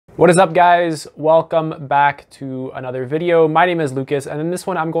What is up, guys? Welcome back to another video. My name is Lucas, and in this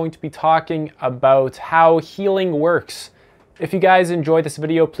one I'm going to be talking about how healing works. If you guys enjoyed this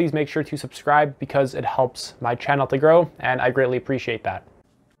video, please make sure to subscribe because it helps my channel to grow, and I greatly appreciate that.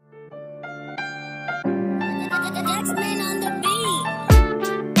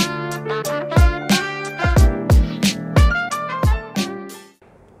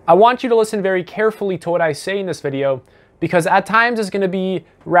 I want you to listen very carefully to what I say in this video, because at times it's going to be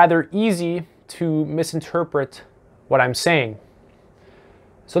rather easy to misinterpret what I'm saying.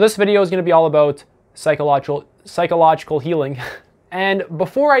 So this video is going to be all about psychological healing. And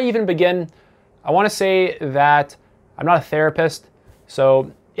before I even begin, I want to say that I'm not a therapist.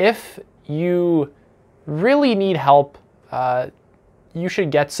 So if you really need help, you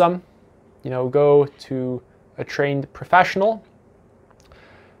should get some. Go to a trained professional.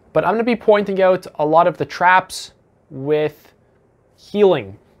 But I'm going to be pointing out a lot of the traps with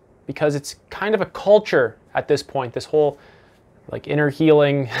healing, because it's kind of a culture at this point, this whole like inner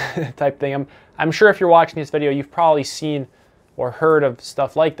healing type thing. I'm sure if you're watching this video, you've probably seen or heard of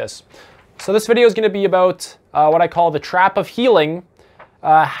stuff like this. So this video is going to be about what I call the trap of healing,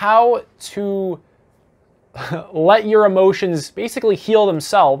 how to let your emotions basically heal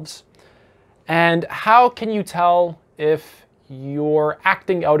themselves, and how can you tell if you're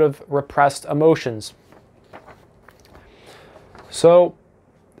acting out of repressed emotions. So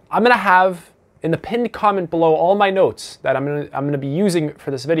I'm going to have in the pinned comment below all my notes that I'm going to be using for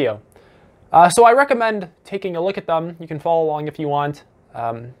this video. So I recommend taking a look at them. You can follow along if you want.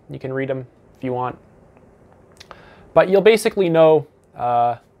 You can read them if you want. But you'll basically know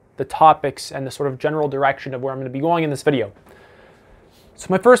the topics and the sort of general direction of where I'm going to be going in this video. So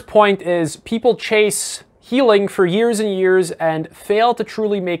my first point is people chase healing for years and years and fail to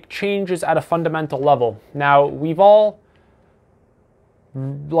truly make changes at a fundamental level. Now, we've all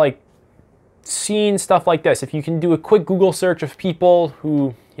seen stuff like this. If you can do a quick Google search of people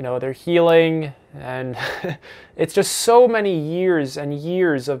who, they're healing, and it's just so many years and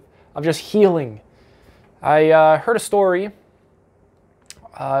years of just healing. I heard a story. It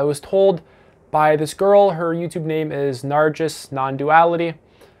was told by this girl. Her YouTube name is Nargis Non-Duality.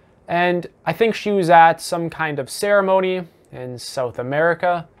 And I think she was at some kind of ceremony in South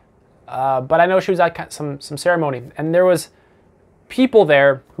America. But I know she was at some ceremony. And there was people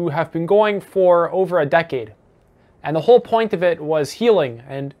there who have been going for over a decade. And the whole point of it was healing.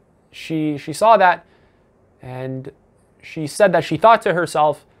 And she saw that, and she said that she thought to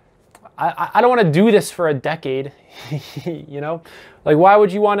herself, I don't want to do this for a decade. Like, why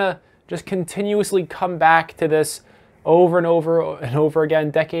would you want to just continuously come back to this over and over and over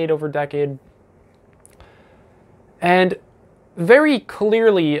again, decade over decade? And very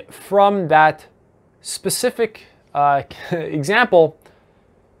clearly from that specific example,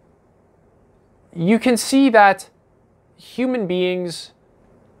 you can see that human beings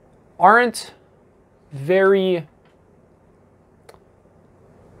aren't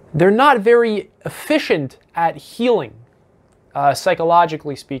they're not very efficient at healing,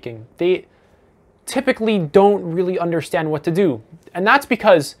 psychologically speaking. They typically don't really understand what to do. And that's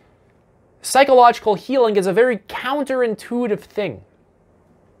because psychological healing is a very counterintuitive thing.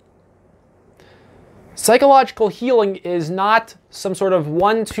 Psychological healing is not some sort of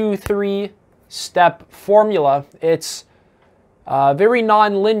 1, 2, 3 step formula. It's very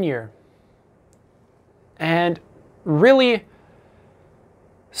non-linear. And really,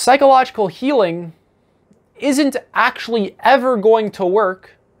 psychological healing isn't actually ever going to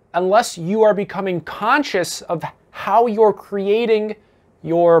work unless you are becoming conscious of how you're creating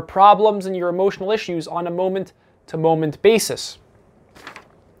your problems and your emotional issues on a moment-to-moment basis.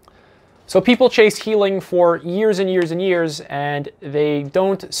 So people chase healing for years and years and years, and they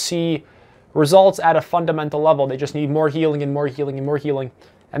don't see results at a fundamental level. They just need more healing and more healing and more healing.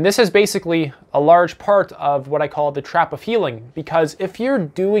 And this is basically a large part of what I call the trap of healing, because if you're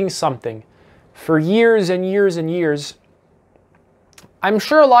doing something for years and years and years, I'm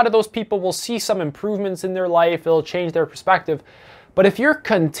sure a lot of those people will see some improvements in their life. It'll change their perspective. But if you're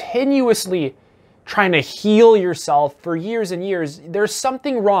continuously trying to heal yourself for years and years, there's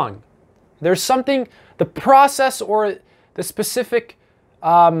something wrong. There's something, the process or the specific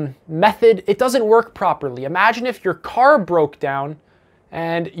method, it doesn't work properly. Imagine if your car broke down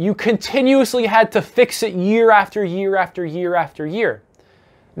and you continuously had to fix it year after year after year after year.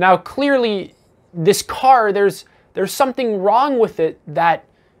 Now, clearly, this car, there's something wrong with it that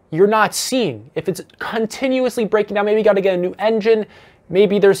you're not seeing. If it's continuously breaking down, maybe you got to get a new engine.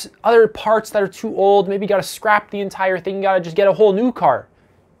 Maybe there's other parts that are too old. Maybe you got to scrap the entire thing. You got to just get a whole new car.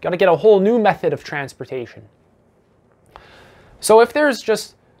 Got to get a whole new method of transportation. So if there's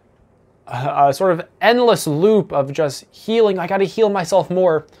just a sort of endless loop of just healing. I got to heal myself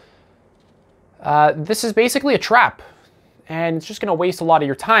more. This is basically a trap, and it's just going to waste a lot of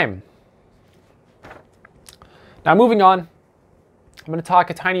your time. Now, moving on, I'm going to talk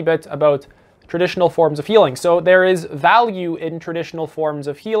a tiny bit about traditional forms of healing. So there is value in traditional forms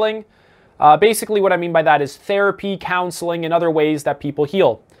of healing. Basically, what I mean by that is therapy, counseling, and other ways that people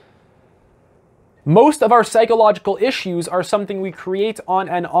heal. Most of our psychological issues are something we create on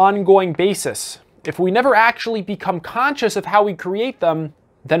an ongoing basis. If we never actually become conscious of how we create them,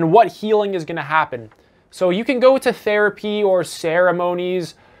 then what healing is going to happen? So you can go to therapy or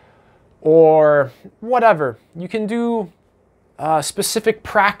ceremonies or whatever. You can do specific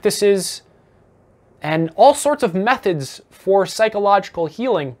practices and all sorts of methods for psychological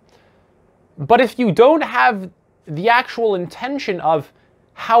healing. But if you don't have the actual intention of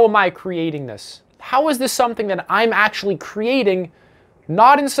how am I creating this? How is this something that I'm actually creating,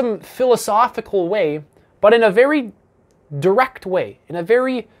 not in some philosophical way, but in a very direct way, in a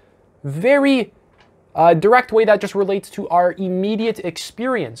very, very direct way that just relates to our immediate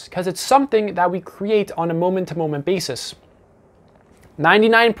experience, because it's something that we create on a moment-to-moment basis.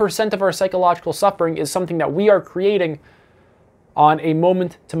 99% of our psychological suffering is something that we are creating on a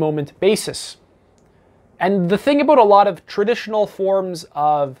moment-to-moment basis. And the thing about a lot of traditional forms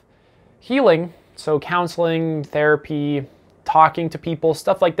of healing, so counseling, therapy, talking to people,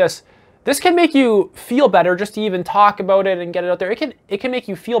 stuff like this can make you feel better just to even talk about it and get it out there. It can make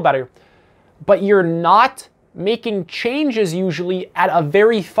you feel better, but you're not making changes usually at a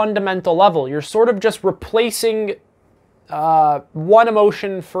very fundamental level. You're sort of just replacing one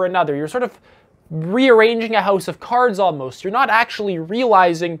emotion for another. You're sort of rearranging a house of cards almost. You're not actually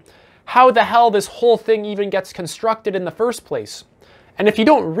realizing how the hell this whole thing even gets constructed in the first place. And if you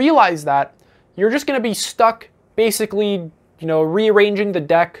don't realize that, you're just going to be stuck basically, rearranging the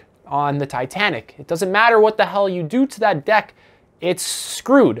deck on the Titanic. It doesn't matter what the hell you do to that deck, it's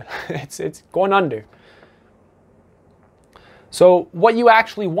screwed. It's going under. So what you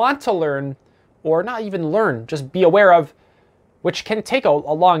actually want to learn, or not even learn, just be aware of, which can take a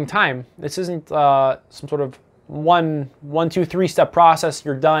long time. This isn't some sort of one, two, three-step process.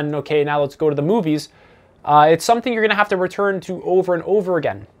 You're done. Okay, now let's go to the movies. It's something you're going to have to return to over and over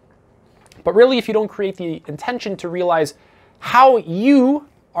again. But really, if you don't create the intention to realize how you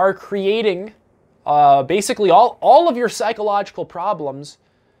are creating basically all of your psychological problems,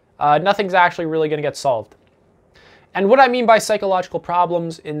 nothing's actually really going to get solved. And what I mean by psychological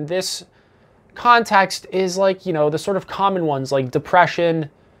problems in this context is like, the sort of common ones like depression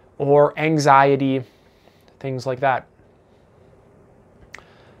or anxiety, things like that.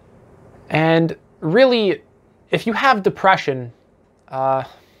 And really, if you have depression,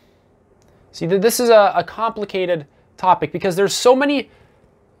 see, this is a complicated topic because there's so many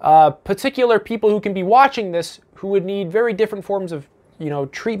particular people who can be watching this who would need very different forms of,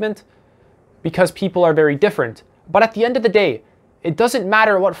 treatment because people are very different. But at the end of the day, it doesn't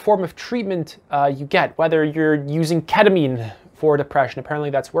matter what form of treatment you get, whether you're using ketamine for depression, apparently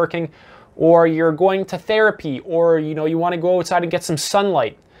that's working, or you're going to therapy, or, you want to go outside and get some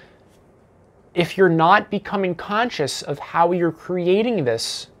sunlight. If you're not becoming conscious of how you're creating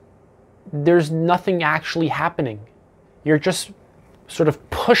this, there's nothing actually happening. You're just sort of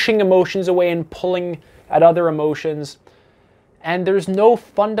pushing emotions away and pulling at other emotions. And there's no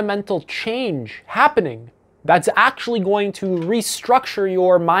fundamental change happening that's actually going to restructure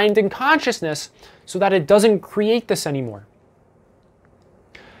your mind and consciousness so that it doesn't create this anymore.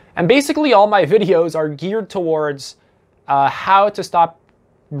 And basically all my videos are geared towards how to stop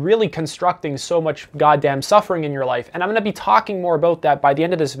really constructing so much goddamn suffering in your life. And I'm going to be talking more about that by the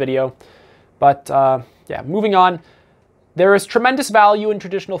end of this video. But yeah, moving on. There is tremendous value in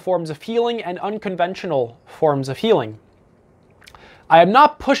traditional forms of healing and unconventional forms of healing. I am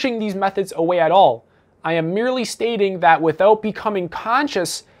not pushing these methods away at all. I am merely stating that without becoming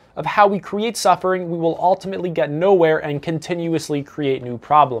conscious of how we create suffering, we will ultimately get nowhere and continuously create new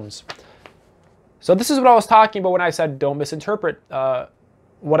problems. So this is what I was talking about when I said don't misinterpret what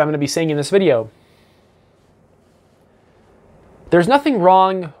I'm going to be saying in this video. There's nothing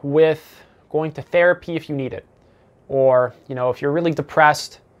wrong with going to therapy if you need it. Or, if you're really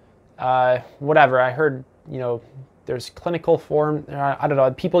depressed, whatever. I heard, there's clinical form, I don't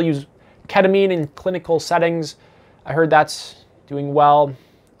know, people use ketamine in clinical settings. I heard that's doing well.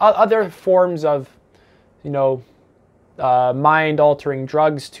 Other forms of, mind-altering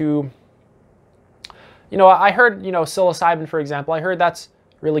drugs too. I heard, psilocybin, for example, I heard that's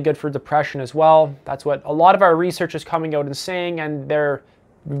really good for depression as well. That's what a lot of our research is coming out and saying, and they're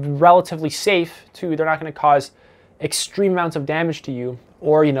relatively safe too. They're not going to cause extreme amounts of damage to you,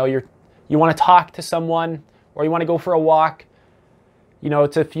 or, you're you want to talk to someone, or you want to go for a walk, you know,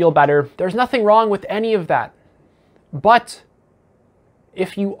 to feel better. There's nothing wrong with any of that. But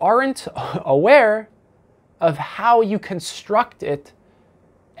if you aren't aware of how you construct it,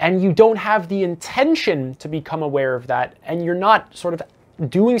 and you don't have the intention to become aware of that, and you're not sort of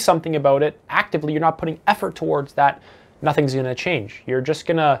doing something about it actively, you're not putting effort towards that, nothing's going to change. You're just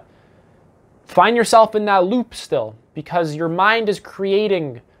going to find yourself in that loop still, because your mind is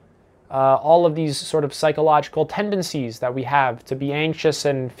creating all of these sort of psychological tendencies that we have to be anxious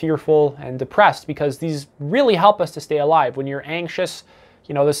and fearful and depressed, because these really help us to stay alive. When you're anxious,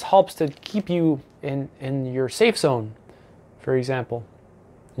 you know, this helps to keep you in your safe zone, for example,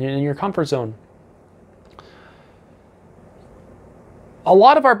 in your comfort zone. A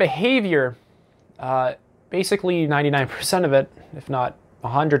lot of our behavior, basically 99% of it, if not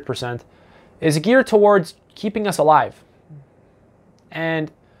 100%, is geared towards keeping us alive.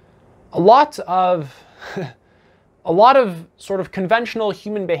 And a lot of sort of conventional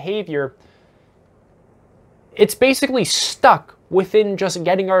human behavior, it's basically stuck within just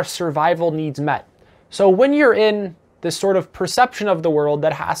getting our survival needs met. So when you're in this sort of perception of the world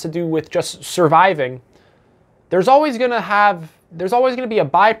that has to do with just surviving, there's always going to be a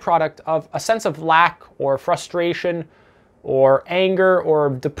byproduct of a sense of lack or frustration or anger or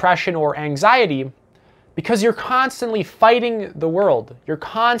depression or anxiety, because you're constantly fighting the world. You're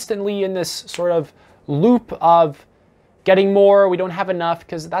constantly in this sort of loop of getting more, we don't have enough,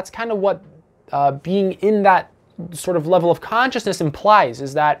 because that's kind of what being in that sort of level of consciousness implies,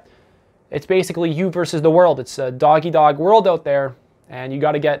 is that it's basically you versus the world. It's a dog-eat-dog world out there, and you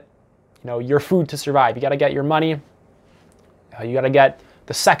got to get, you know, your food to survive. You got to get your money. You got to get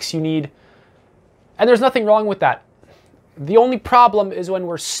the sex you need. And there's nothing wrong with that. The only problem is when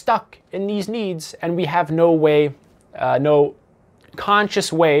we're stuck in these needs and we have no way, no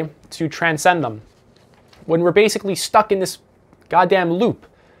conscious way to transcend them. When we're basically stuck in this goddamn loop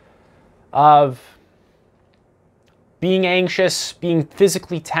of being anxious, being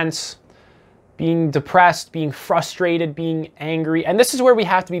physically tense, being depressed, being frustrated, being angry. And this is where we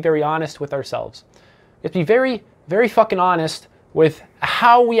have to be very honest with ourselves. We have to be very, very fucking honest with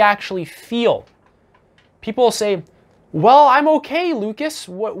how we actually feel. People say, well, I'm okay, Lucas.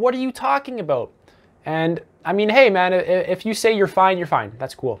 What are you talking about? And I mean, hey, man, if you say you're fine, you're fine.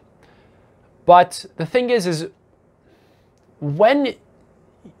 That's cool. But the thing is when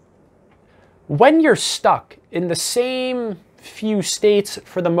you're stuck in the same few states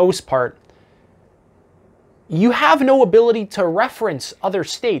for the most part, you have no ability to reference other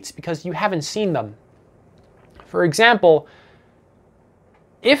states because you haven't seen them. For example,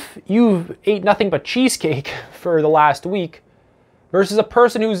 if you've ate nothing but cheesecake for the last week versus a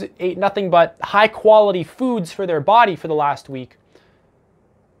person who's ate nothing but high quality foods for their body for the last week,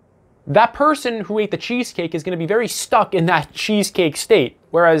 that person who ate the cheesecake is going to be very stuck in that cheesecake state,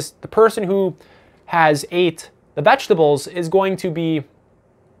 whereas the person who has ate the vegetables is going to be,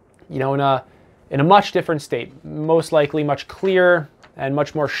 you know, in a much different state, most likely much clearer and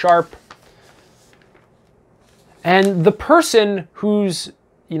much more sharp. And the person who's,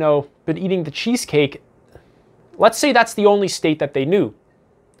 you know, been eating the cheesecake, let's say that's the only state that they knew.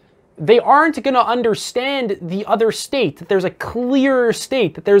 They aren't going to understand the other state, that there's a clearer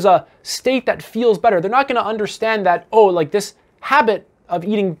state, that there's a state that feels better. They're not going to understand that, oh, like this habit of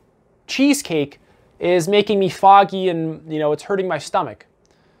eating cheesecake is making me foggy and, you know, it's hurting my stomach.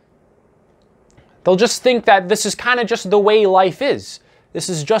 They'll just think that this is kind of just the way life is. This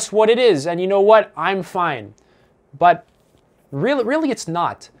is just what it is. And you know what? I'm fine. But really it's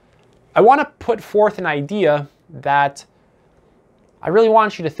not. I want to put forth an idea that I really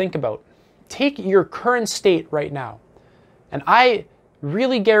want you to think about. Take your current state right now. And I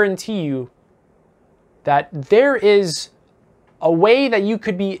really guarantee you that there is a way that you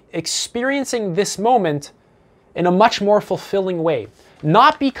could be experiencing this moment in a much more fulfilling way.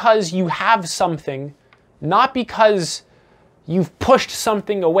 Not because you have something, not because you've pushed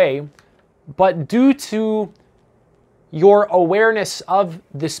something away, but due to your awareness of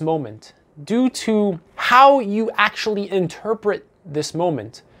this moment, due to how you actually interpret this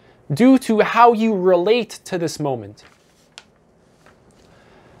moment, due to how you relate to this moment.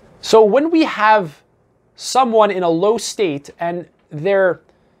 So when we have someone in a low state and their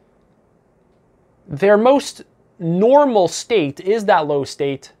most normal state is that low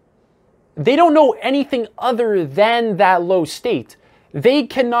state, they don't know anything other than that low state. They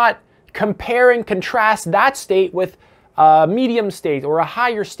cannot compare and contrast that state with a medium state or a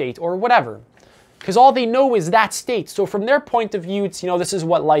higher state or whatever, because all they know is that state. So from their point of view, it's, you know, this is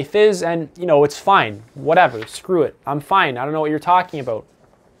what life is, and, you know, it's fine, whatever, screw it, I'm fine, I don't know what you're talking about.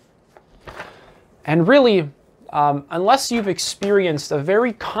 And really, unless you've experienced a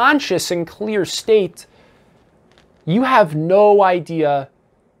very conscious and clear state, you have no idea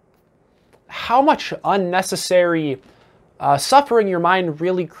how much unnecessary suffering your mind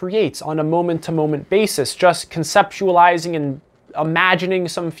really creates on a moment-to-moment basis, just conceptualizing and imagining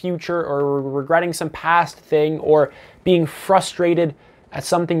some future or regretting some past thing or being frustrated at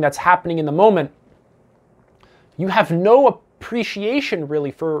something that's happening in the moment. You have no appreciation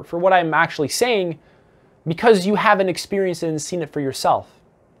really for what I'm actually saying because you haven't experienced it and seen it for yourself.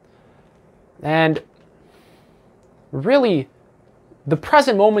 And really, the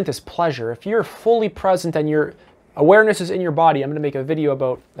present moment is pleasure. If you're fully present and your awareness is in your body, I'm going to make a video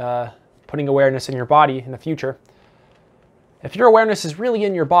about putting awareness in your body in the future. If your awareness is really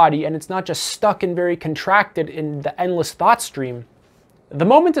in your body and it's not just stuck and very contracted in the endless thought stream, the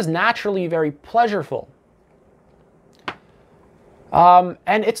moment is naturally very pleasureful.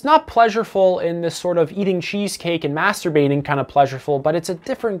 And it's not pleasureful in this sort of eating cheesecake and masturbating kind of pleasureful, but it's a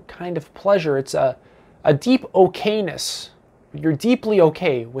different kind of pleasure. It's a deep okayness. You're deeply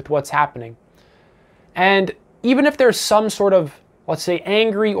okay with what's happening. And even if there's some sort of, let's say,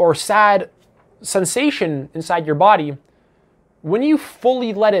 angry or sad sensation inside your body, when you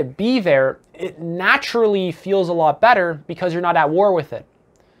fully let it be there, it naturally feels a lot better because you're not at war with it.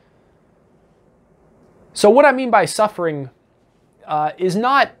 So what I mean by suffering is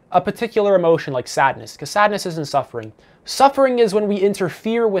not a particular emotion like sadness, because sadness isn't suffering. Suffering is when we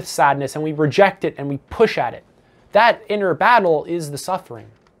interfere with sadness and we reject it and we push at it. That inner battle is the suffering,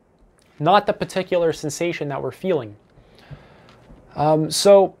 not the particular sensation that we're feeling.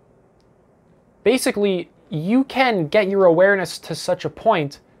 So basically, you can get your awareness to such a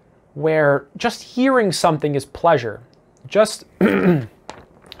point where just hearing something is pleasure. Just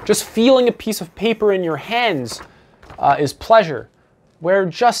feeling a piece of paper in your hands is pleasure. Where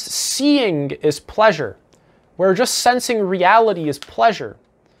just seeing is pleasure. Where just sensing reality is pleasure.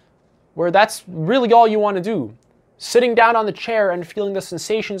 Where that's really all you want to do. Sitting down on the chair and feeling the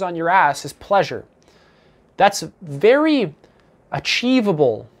sensations on your ass is pleasure. That's very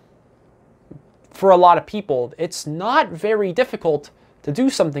achievable for a lot of people. It's not very difficult to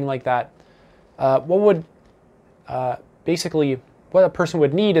do something like that. Basically, what a person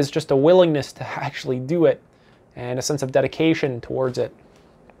would need is just a willingness to actually do it and a sense of dedication towards it.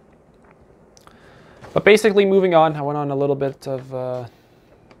 But basically, moving on, I went on a little bit of a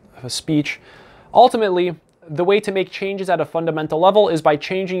speech. Ultimately, the way to make changes at a fundamental level is by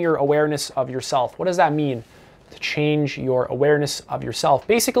changing your awareness of yourself. What does that mean, to change your awareness of yourself?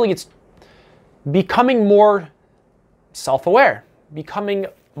 Basically, it's becoming more self-aware, becoming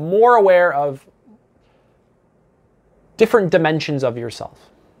more aware of different dimensions of yourself,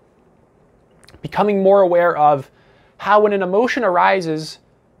 becoming more aware of how when an emotion arises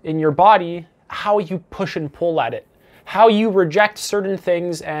in your body, how you push and pull at it, how you reject certain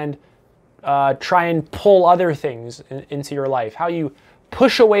things and try and pull other things into your life, how you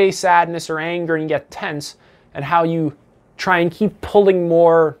push away sadness or anger and get tense, and how you try and keep pulling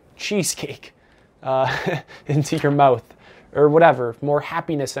more cheesecake into your mouth, or whatever, more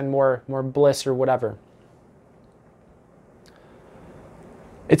happiness and more bliss or whatever.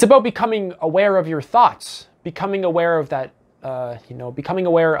 It's about becoming aware of your thoughts, becoming aware of that, becoming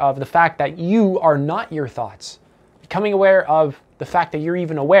aware of the fact that you are not your thoughts, becoming aware of the fact that you're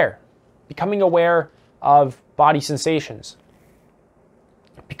even aware, becoming aware of body sensations,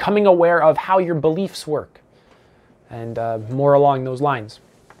 becoming aware of how your beliefs work, and more along those lines.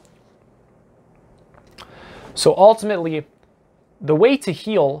 So ultimately, the way to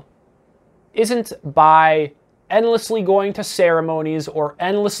heal isn't by endlessly going to ceremonies or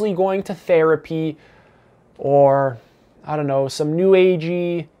endlessly going to therapy or, I don't know, some new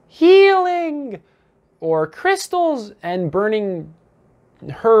agey healing or crystals and burning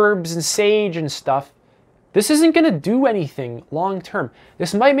herbs and sage and stuff. This isn't going to do anything long term.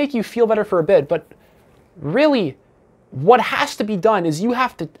 This might make you feel better for a bit, but really what has to be done is you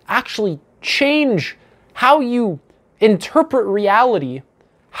have to actually change how you interpret reality,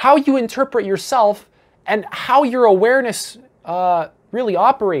 how you interpret yourself, and how your awareness really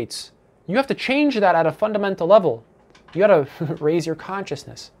operates. You have to change that at a fundamental level. You got to raise your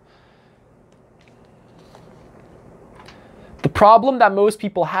consciousness. The problem that most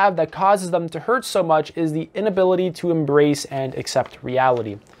people have that causes them to hurt so much is the inability to embrace and accept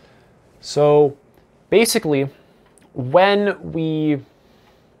reality. So basically, when we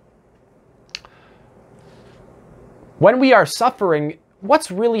are suffering,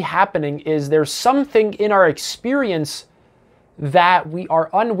 what's really happening is there's something in our experience that we are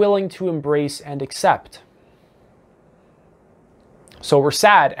unwilling to embrace and accept. So we're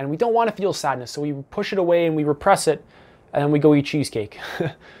sad and we don't want to feel sadness. So we push it away and we repress it and then we go eat cheesecake.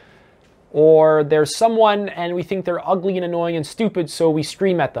 Or there's someone and we think they're ugly and annoying and stupid, so we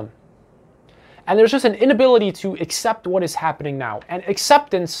scream at them. And there's just an inability to accept what is happening now. And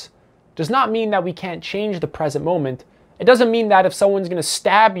acceptance does not mean that we can't change the present moment. It doesn't mean that if someone's going to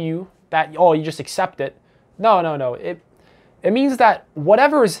stab you, that, oh, you just accept it. No, no, no. It means that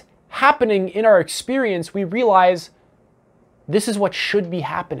whatever is happening in our experience, we realize this is what should be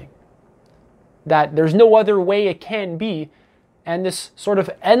happening. That there's no other way it can be. And this sort of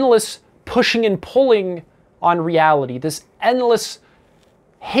endless pushing and pulling on reality, this endless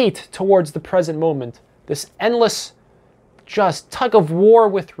hate towards the present moment, this endless just tug of war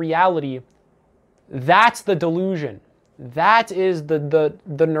with reality, that's the delusion. That is the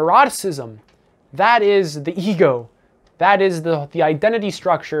neuroticism. That is the ego. That is the identity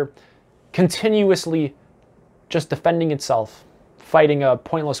structure continuously just defending itself, fighting a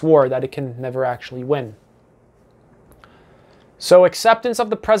pointless war that it can never actually win. So acceptance of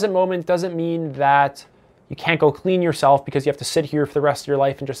the present moment doesn't mean that you can't go clean yourself because you have to sit here for the rest of your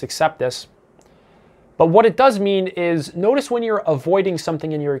life and just accept this. But what it does mean is notice when you're avoiding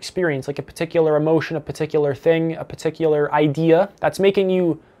something in your experience, like a particular emotion, a particular thing, a particular idea that's making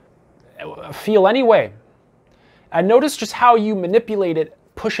you feel any way. And notice just how you manipulate it,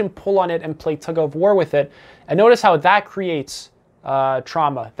 push and pull on it, and play tug of war with it. And notice how that creates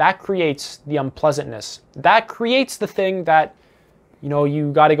trauma. That creates the unpleasantness. That creates the thing that, you know,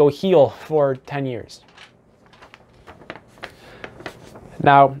 you got to go heal for 10 years.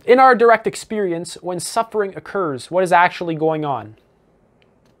 Now, in our direct experience, when suffering occurs, what is actually going on?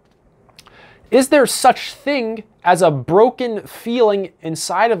 Is there such thing as a broken feeling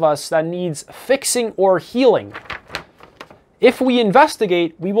inside of us that needs fixing or healing? If we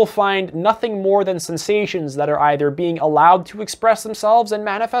investigate, we will find nothing more than sensations that are either being allowed to express themselves and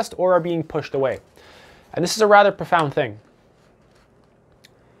manifest or are being pushed away. And this is a rather profound thing.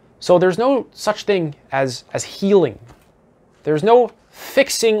 So there's no such thing as healing. There's no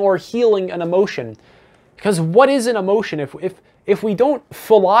fixing or healing an emotion. Because what is an emotion? If we don't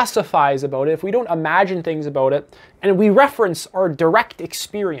philosophize about it, if we don't imagine things about it, and we reference our direct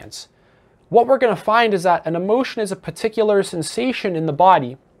experience, what we're going to find is that an emotion is a particular sensation in the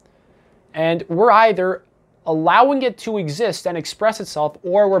body, and we're either allowing it to exist and express itself,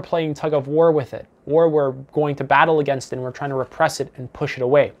 or we're playing tug of war with it, or we're going to battle against it and we're trying to repress it and push it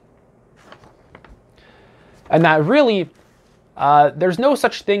away. And that really, there's no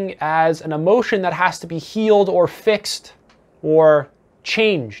such thing as an emotion that has to be healed or fixed or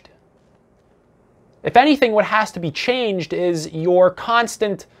changed. If anything, what has to be changed is your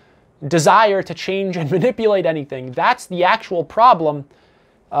constant desire to change and manipulate anything. That's the actual problem,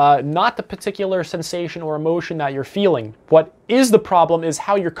 not the particular sensation or emotion that you're feeling. What is the problem is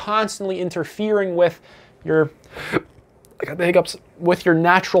how you're constantly interfering with your, I got the hiccups, with your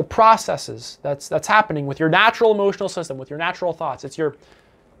natural processes. That's happening with your natural emotional system, with your natural thoughts. It's your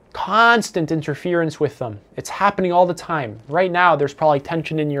constant interference with them. It's happening all the time. Right now, there's probably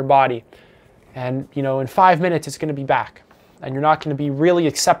tension in your body. And, you know, in 5 minutes, it's going to be back. And you're not going to be really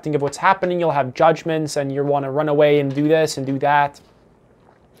accepting of what's happening. You'll have judgments and you'll want to run away and do this and do that.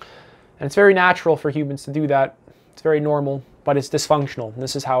 And it's very natural for humans to do that. It's very normal, but it's dysfunctional. And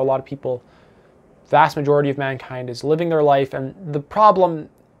this is how a lot of people, vast majority of mankind, is living their life. And the problem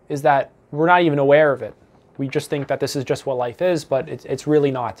is that we're not even aware of it. We just think that this is just what life is, but it's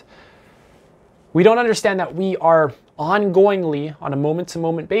really not. We don't understand that we are ongoingly, on a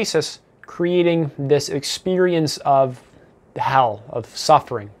moment-to-moment basis, creating this experience of hell, of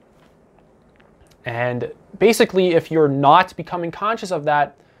suffering. And basically, if you're not becoming conscious of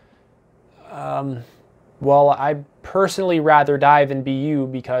that, well, I personally rather die than be you,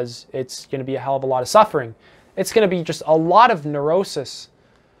 because it's going to be a hell of a lot of suffering. It's going to be just a lot of neurosis.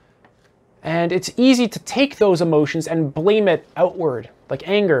 And it's easy to take those emotions and blame it outward, like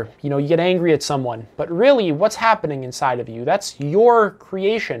anger. You know, you get angry at someone, but really what's happening inside of you? That's your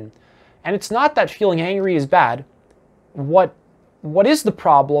creation. And it's not that feeling angry is bad. What is the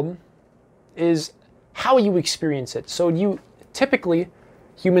problem is how you experience it. So typically,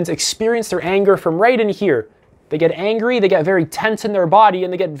 humans experience their anger from right in here. They get angry, they get very tense in their body,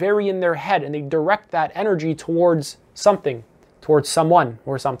 and they get very in their head, and they direct that energy towards something, towards someone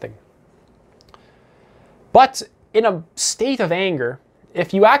or something. But in a state of anger,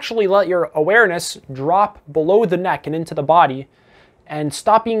 if you actually let your awareness drop below the neck and into the body and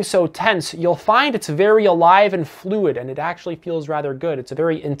stop being so tense, you'll find it's very alive and fluid, and it actually feels rather good. It's a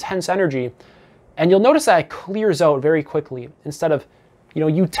very intense energy. And you'll notice that it clears out very quickly instead of, you know,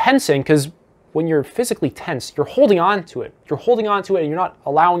 you tensing, because when you're physically tense, you're holding on to it. You're holding on to it and you're not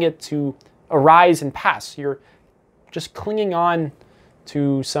allowing it to arise and pass. You're just clinging on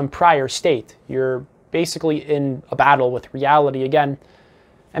to some prior state. You're basically in a battle with reality again.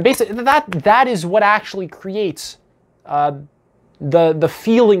 And basically that is what actually creates the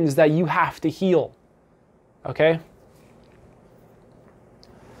feelings that you have to heal. Okay?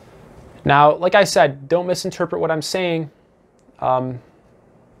 Now, like I said, don't misinterpret what I'm saying.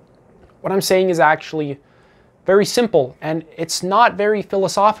 What I'm saying is actually very simple, and it's not very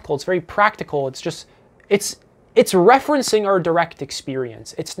philosophical. It's very practical. It's referencing our direct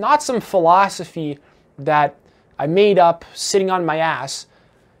experience. It's not some philosophy that I made up sitting on my ass.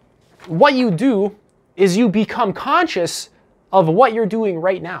 What you do is you become conscious of what you're doing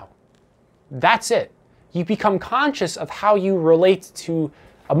right now. That's it. You become conscious of how you relate to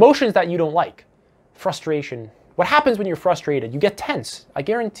emotions that you don't like. Frustration. What happens when you're frustrated? You get tense. I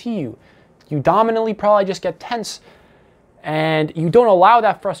guarantee you. You dominantly probably just get tense, and you don't allow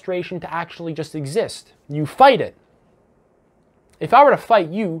that frustration to actually just exist. You fight it. If I were to fight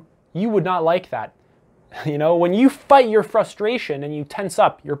you, you would not like that. You know, when you fight your frustration and you tense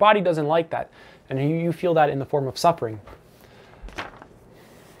up, your body doesn't like that. And you feel that in the form of suffering.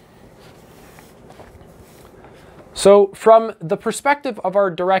 So from the perspective of our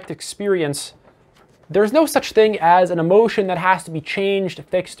direct experience, there's no such thing as an emotion that has to be changed,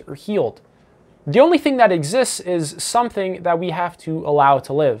 fixed, or healed. The only thing that exists is something that we have to allow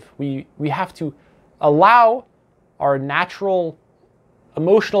to live. We have to allow our natural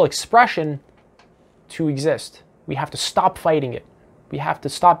emotional expression to exist. We have to stop fighting it. We have to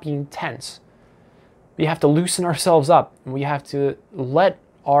stop being tense. We have to loosen ourselves up. And we have to let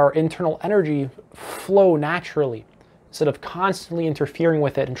our internal energy flow naturally instead of constantly interfering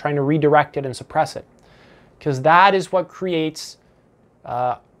with it and trying to redirect it and suppress it. Because that is what creates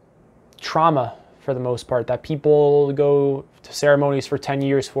trauma for the most part, that people go to ceremonies for 10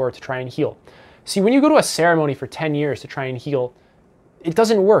 years for to try and heal. See, when you go to a ceremony for 10 years to try and heal, it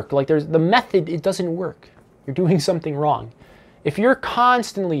doesn't work. Like there's the method, it doesn't work. You're doing something wrong. If you're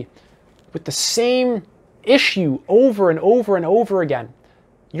constantly with the same issue over and over and over again,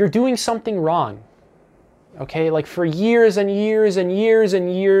 you're doing something wrong. Okay, like for years and years and years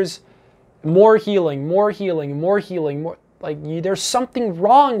and years, more healing, more healing, more healing, more there's something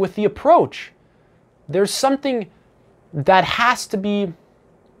wrong with the approach. There's something that has to be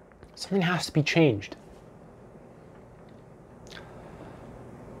changed.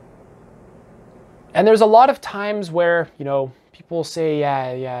 And there's a lot of times where, you know, people say,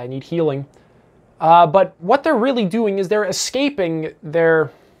 yeah, I need healing. But what they're really doing is they're escaping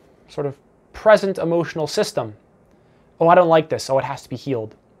their sort of present emotional system. Oh, I don't like this. Oh, it has to be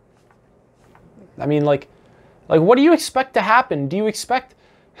healed. I mean, like what do you expect to happen? Do you expect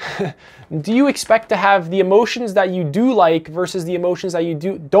to have the emotions that you do like versus the emotions that you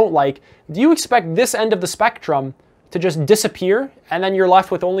don't like? Do you expect this end of the spectrum to just disappear and then you're left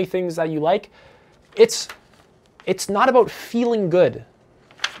with only things that you like? It's not about feeling good.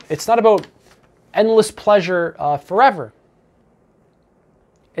 It's not about endless pleasure forever.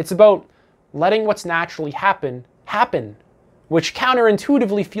 It's about letting what's naturally happen, which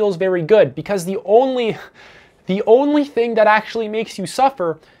counterintuitively feels very good, because the only thing that actually makes you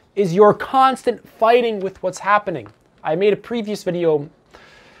suffer is your constant fighting with what's happening. I made a previous video,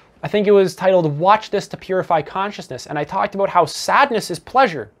 I think it was titled "Watch This to Purify Consciousness," and I talked about how sadness is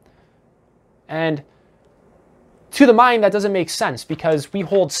pleasure. And to the mind, that doesn't make sense, because we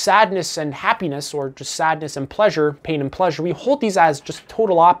hold sadness and happiness, or just sadness and pleasure, pain and pleasure, we hold these as just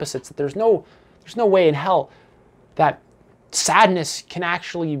total opposites. There's no way in hell that sadness can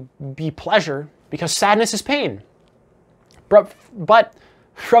actually be pleasure, because sadness is pain. But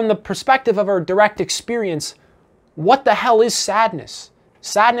from the perspective of our direct experience, what the hell is sadness?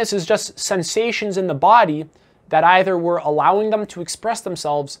 Sadness is just sensations in the body that either we're allowing them to express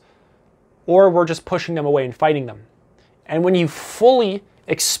themselves or we're just pushing them away and fighting them. And when you fully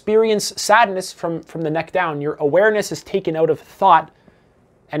experience sadness from the neck down, your awareness is taken out of thought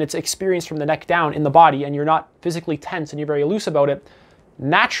and it's experienced from the neck down in the body, and you're not physically tense and you're very loose about it,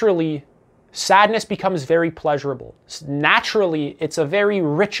 naturally, sadness becomes very pleasurable. Naturally, it's a very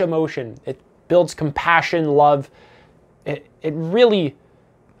rich emotion. It builds compassion, love. It really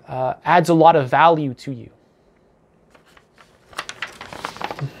adds a lot of value to you.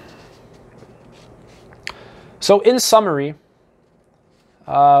 So in summary,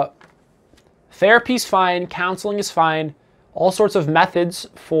 therapy's fine, counseling is fine, all sorts of methods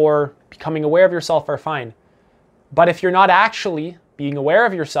for becoming aware of yourself are fine. But if you're not actually being aware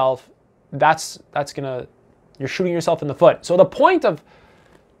of yourself, you're shooting yourself in the foot. So the point of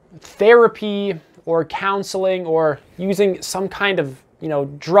therapy or counseling or using some kind of,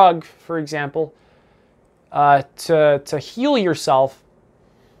 drug, for example, to heal yourself,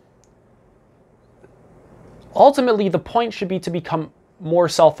 ultimately the point should be to become more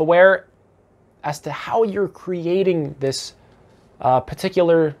self-aware as to how you're creating this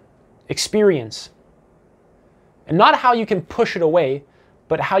particular experience. And not how you can push it away,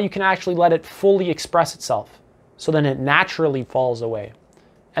 but how you can actually let it fully express itself. So then it naturally falls away.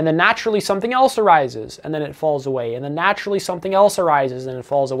 And then naturally something else arises, and then it falls away. And then naturally something else arises, and it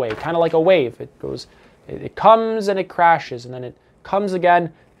falls away. Kind of like a wave. It comes and it crashes, and then it comes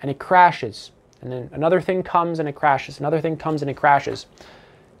again and it crashes. And then another thing comes and it crashes. Another thing comes and it crashes.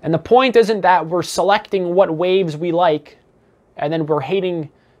 And the point isn't that we're selecting what waves we like, and then we're hating,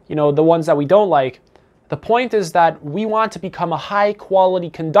 the ones that we don't like. The point is that we want to become a high quality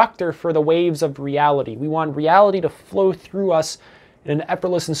conductor for the waves of reality. We want reality to flow through us in an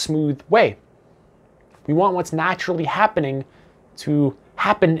effortless and smooth way. We want what's naturally happening to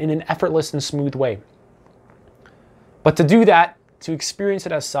happen in an effortless and smooth way. But to do that, to experience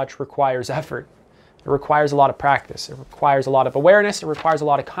it as such, requires effort. It requires a lot of practice. It requires a lot of awareness. It requires a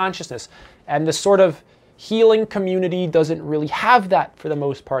lot of consciousness. And this sort of healing community doesn't really have that for the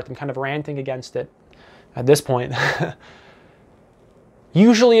most part. I'm kind of ranting against it at this point.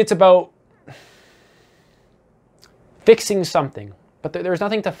 Usually it's about fixing something, but there's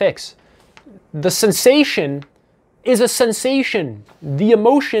nothing to fix. The sensation is a sensation. The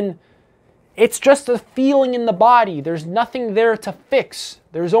emotion, it's just a feeling in the body. There's nothing there to fix.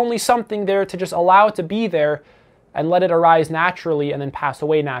 There's only something there to just allow it to be there and let it arise naturally and then pass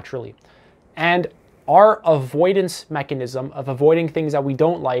away naturally. And our avoidance mechanism of avoiding things that we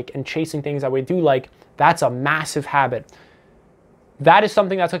don't like and chasing things that we do like, that's a massive habit. That is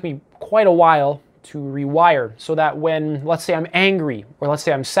something that took me quite a while to rewire, so that when, let's say I'm angry or let's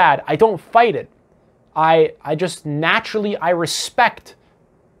say I'm sad, I don't fight it. I just naturally, I respect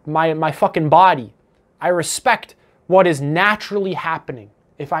my fucking body. I respect what is naturally happening.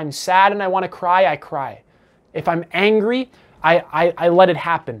 If I'm sad and I want to cry, I cry. If I'm angry, I let it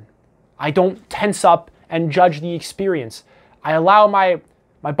happen. I don't tense up and judge the experience. I allow my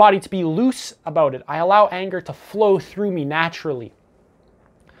body to be loose about it. I allow anger to flow through me naturally.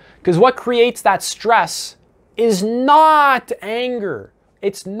 Because what creates that stress is not anger.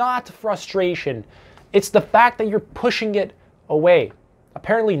 It's not frustration. It's the fact that you're pushing it away.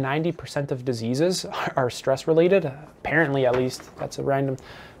 Apparently 90% of diseases are stress related. Apparently, at least. That's a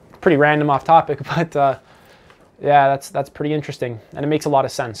pretty random off topic, but yeah, that's pretty interesting. And it makes a lot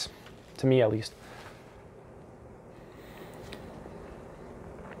of sense, to me at least.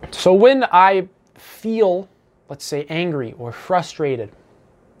 So when I feel, let's say, angry or frustrated,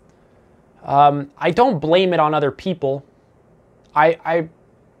 I don't blame it on other people. I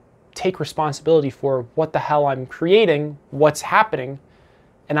take responsibility for what the hell I'm creating, what's happening,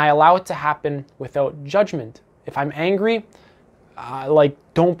 and I allow it to happen without judgment. If I'm angry,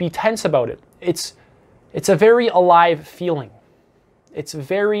 don't be tense about it. It's a very alive feeling. It's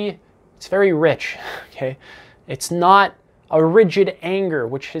very rich, okay? It's not a rigid anger,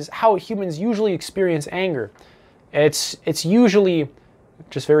 which is how humans usually experience anger. It's usually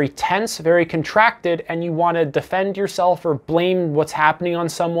just very tense, very contracted, and you want to defend yourself or blame what's happening on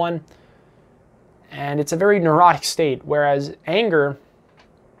someone. And it's a very neurotic state, whereas anger,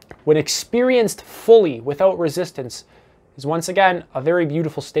 when experienced fully without resistance, is once again a very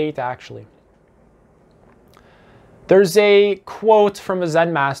beautiful state, actually. There's a quote from a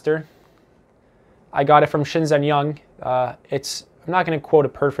Zen master. I got it from Shinzen Young. I'm not going to quote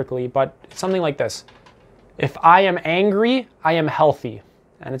it perfectly, but it's something like this. If I am angry, I am healthy.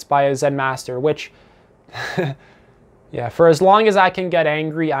 And it's by a Zen master, which, yeah, for as long as I can get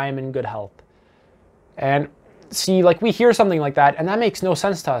angry, I am in good health. And see, we hear something like that, and that makes no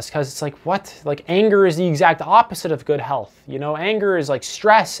sense to us, because it's like, what? Anger is the exact opposite of good health. Anger is like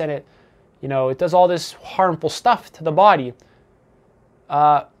stress, and it does all this harmful stuff to the body.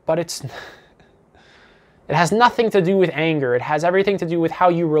 But it has nothing to do with anger. It has everything to do with how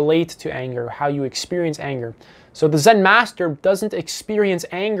you relate to anger, how you experience anger. So the Zen master doesn't experience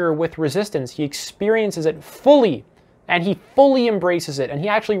anger with resistance. He experiences it fully, and he fully embraces it, and he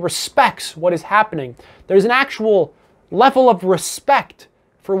actually respects what is happening. There's an actual level of respect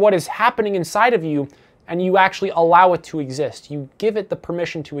for what is happening inside of you, and you actually allow it to exist. You give it the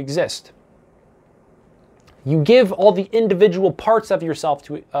permission to exist. You give all the individual parts of yourself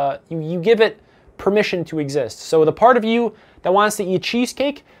to, you give it permission to exist. So the part of you that wants to eat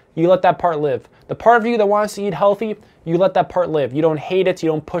cheesecake, you let that part live. The part of you that wants to eat healthy, you let that part live. You don't hate it, you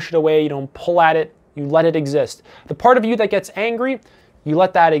don't push it away, you don't pull at it, you let it exist. The part of you that gets angry, you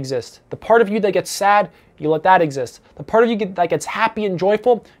let that exist. The part of you that gets sad, you let that exist. The part of you that gets happy and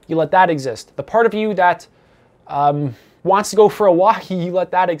joyful, you let that exist. The part of you that wants to go for a walk, you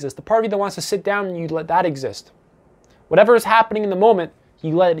let that exist. The part of you that wants to sit down, you let that exist. Whatever is happening in the moment,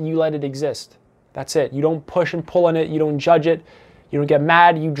 you let it exist. That's it. You don't push and pull on it. You don't judge it. You don't get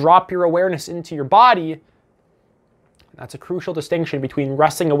mad. You drop your awareness into your body. That's a crucial distinction between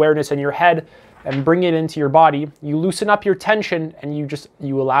resting awareness in your head and bring it into your body. You loosen up your tension and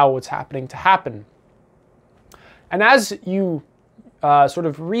you allow what's happening to happen. And as you sort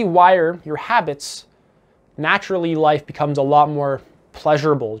of rewire your habits, naturally life becomes a lot more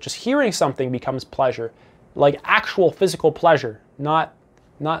pleasurable. Just hearing something becomes pleasure, like actual physical pleasure, not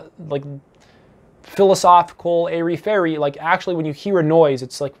like philosophical airy-fairy. Like actually when you hear a noise,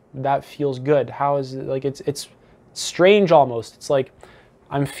 it's like, that feels good. How is it? Like it's strange almost. It's like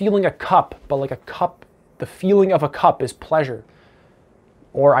I'm feeling a cup, but like a cup, the feeling of a cup is pleasure.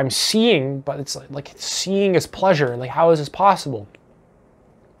 Or I'm seeing, but it's like seeing is pleasure. Like how is this possible?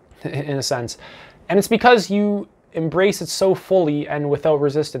 In a sense. And it's because you embrace it so fully and without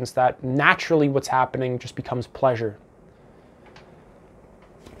resistance that naturally what's happening just becomes pleasure.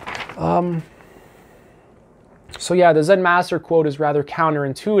 So yeah, the Zen Master quote is rather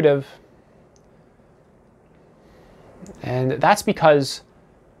counterintuitive. And that's because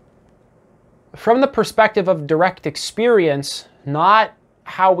from the perspective of direct experience, not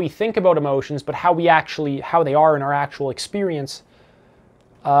how we think about emotions, but how they are in our actual experience,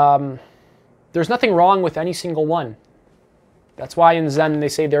 there's nothing wrong with any single one. That's why in Zen they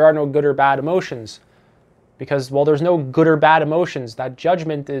say there are no good or bad emotions. Because, well, there's no good or bad emotions. That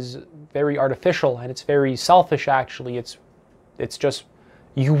judgment is very artificial and it's very selfish actually. It's just,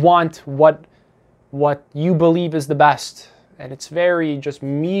 you want what you believe is the best. And it's very just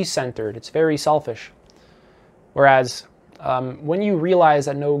me-centered. It's very selfish. Whereas when you realize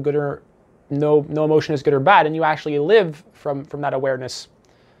that no emotion is good or bad, and you actually live from that awareness,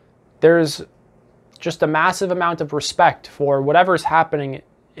 there's just a massive amount of respect for whatever's happening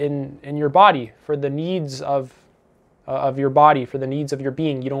in your body, for the needs of your body, for the needs of your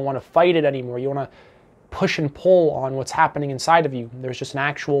being. You don't want to fight it anymore. You want to push and pull on what's happening inside of you. There's just an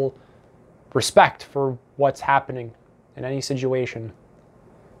actual respect for what's happening in any situation.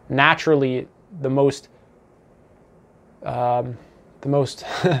 Naturally, the most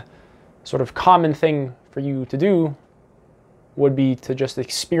sort of common thing for you to do would be to just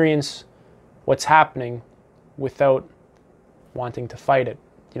experience what's happening without wanting to fight it.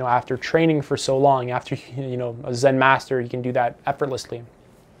 You know, after training for so long, after, you know, a Zen master, you can do that effortlessly.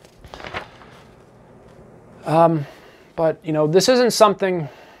 But, you know, this isn't something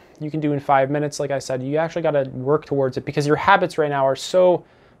you can do in 5 minutes. Like I said, you actually got to work towards it because your habits right now are it's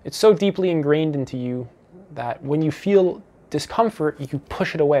so deeply ingrained into you that when you feel discomfort, you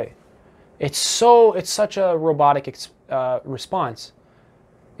push it away. It's such a robotic response.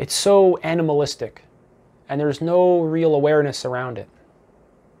 It's so animalistic, and there's no real awareness around it.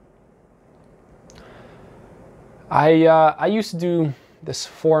 I used to do this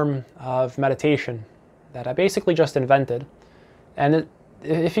form of meditation that I basically just invented. And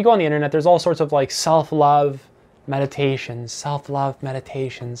if you go on the internet, there's all sorts of like self-love meditations.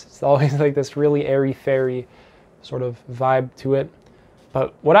 It's always like this really airy-fairy sort of vibe to it.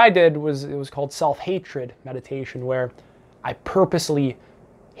 But what I did was, it was called self-hatred meditation, where I purposely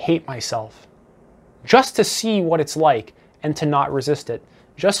hate myself just to see what it's like and to not resist it,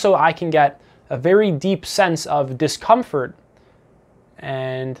 just so I can get a very deep sense of discomfort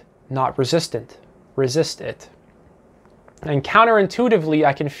and not resist it. And counterintuitively,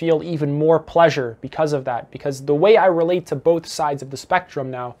 I can feel even more pleasure because of that, because the way I relate to both sides of the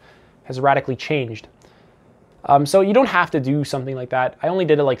spectrum now has radically changed. So you don't have to do something like that. I only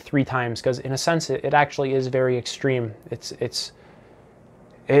did it like 3 times because in a sense it actually is very extreme. It's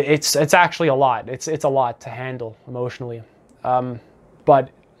actually a lot. It's a lot to handle emotionally.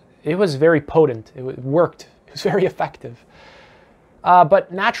 But it was very potent. It worked. It was very effective.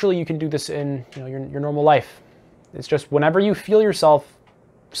 But naturally you can do this in, you know, your normal life. It's just whenever you feel yourself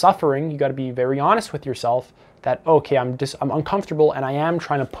suffering, you got to be very honest with yourself that, okay, I'm uncomfortable and I am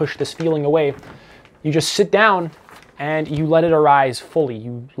trying to push this feeling away. You just sit down and you let it arise fully.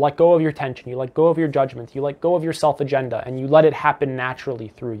 You let go of your tension, you let go of your judgment, you let go of your self-agenda, and you let it happen naturally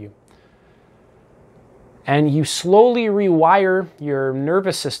through you. And you slowly rewire your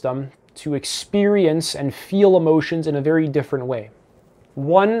nervous system to experience and feel emotions in a very different way.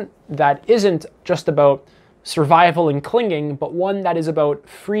 One that isn't just about survival and clinging, but one that is about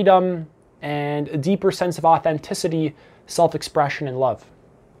freedom and a deeper sense of authenticity, self-expression, and love.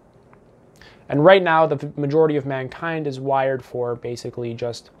 And right now, the majority of mankind is wired for basically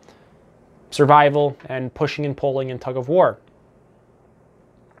just survival and pushing and pulling and tug of war.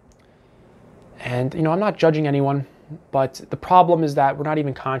 And, I'm not judging anyone, but the problem is that we're not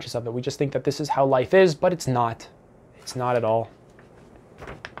even conscious of it. We just think that this is how life is, but it's not. It's not at all.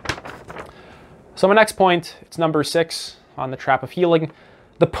 So my next point, it's number 6 on the trap of healing.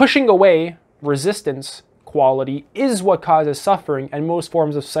 The pushing away, resistance quality is what causes suffering and most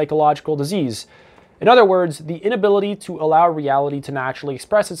forms of psychological disease. In other words, the inability to allow reality to naturally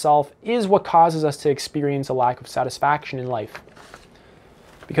express itself is what causes us to experience a lack of satisfaction in life.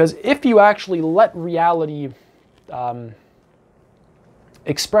 Because if you actually let reality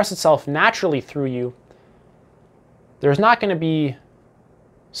express itself naturally through you, there's not going to be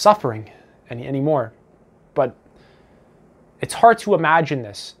suffering anymore. But it's hard to imagine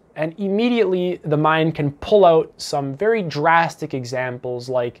this. And immediately the mind can pull out some very drastic examples,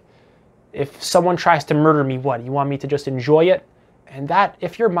 like if someone tries to murder me, what? You want me to just enjoy it? And that,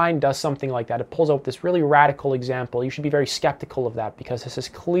 if your mind does something like that, it pulls out this really radical example. You should be very skeptical of that, because this is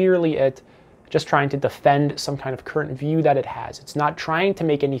clearly it just trying to defend some kind of current view that it has. It's not trying to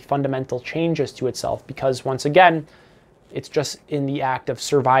make any fundamental changes to itself, because once again, it's just in the act of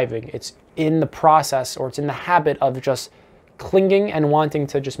surviving. It's in the process, or it's in the habit of just clinging and wanting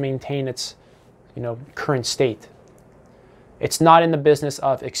to just maintain its, current state. It's not in the business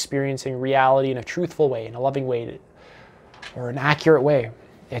of experiencing reality in a truthful way, in a loving way, or an accurate way.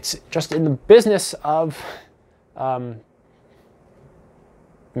 It's just in the business of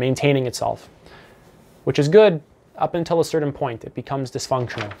maintaining itself, which is good up until a certain point. It becomes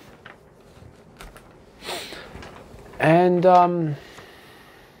dysfunctional. And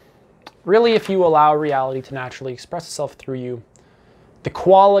really, if you allow reality to naturally express itself through you, the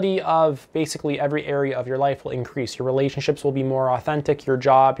quality of basically every area of your life will increase. Your relationships will be more authentic, your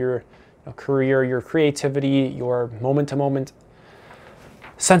job, your career, your creativity, your moment-to-moment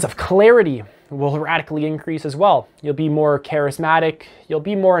sense of clarity will radically increase as well. You'll be more charismatic, you'll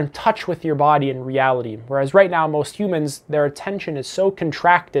be more in touch with your body and reality. Whereas right now, most humans, their attention is so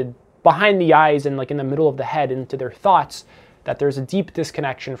contracted behind the eyes and in the middle of the head into their thoughts that there's a deep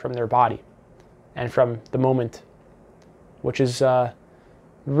disconnection from their body and from the moment, which is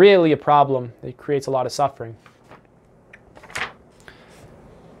really a problem. It creates a lot of suffering.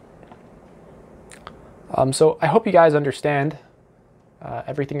 So I hope you guys understand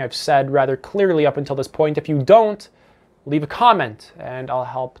everything I've said rather clearly up until this point. If you don't, leave a comment and I'll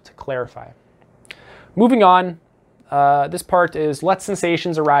help to clarify. Moving on, this part is let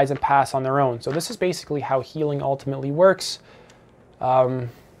sensations arise and pass on their own. So this is basically how healing ultimately works.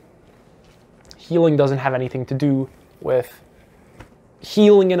 Healing doesn't have anything to do with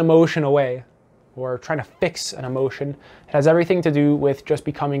healing an emotion away or trying to fix an emotion. It has everything to do with just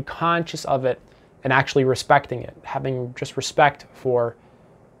becoming conscious of it and actually respecting it, having just respect for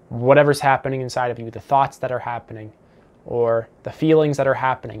whatever's happening inside of you, the thoughts that are happening, or the feelings that are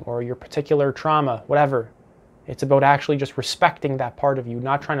happening, or your particular trauma, whatever. It's about actually just respecting that part of you,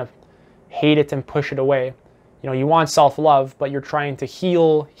 not trying to hate it and push it away. You want self-love, but you're trying to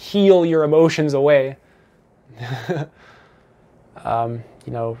heal your emotions away.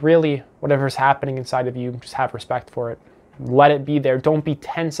 Really, whatever's happening inside of you, just have respect for it. Let it be there. Don't be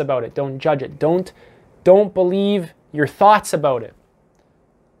tense about it. Don't judge it. Don't believe your thoughts about it.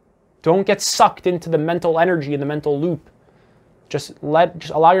 Don't get sucked into the mental energy and the mental loop. Just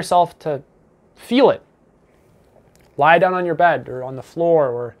allow yourself to feel it. Lie down on your bed or on the floor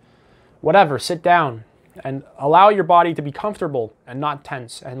or whatever. Sit down and allow your body to be comfortable and not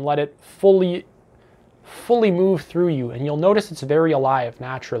tense, and let it fully move through you. And you'll notice it's very alive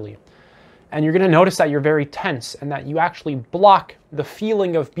naturally. And you're going to notice that you're very tense and that you actually block the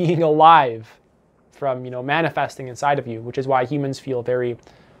feeling of being alive from, manifesting inside of you, which is why humans feel very,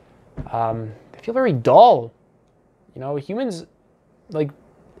 they feel very dull. Humans,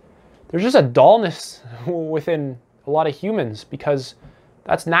 there's just a dullness within a lot of humans, because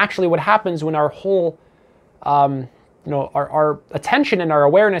that's naturally what happens when our whole, our attention and our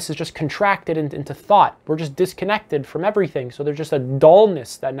awareness is just contracted into thought. We're just disconnected from everything. So there's just a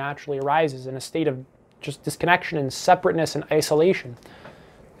dullness that naturally arises in a state of just disconnection and separateness and isolation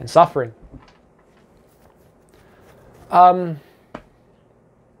and suffering. So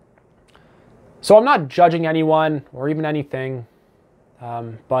I'm not judging anyone or even anything,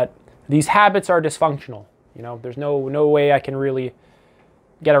 but these habits are dysfunctional. There's no way I can really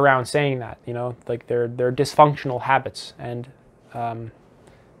get around saying that. They're dysfunctional habits, and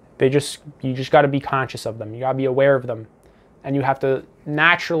you just got to be conscious of them. You got to be aware of them, and you have to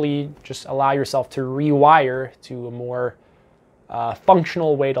naturally just allow yourself to rewire to a more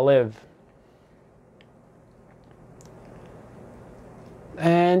functional way to live.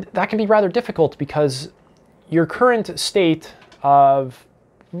 And that can be rather difficult because your current state of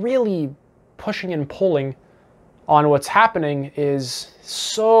really pushing and pulling on what's happening is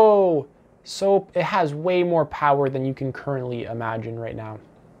so it has way more power than you can currently imagine right now.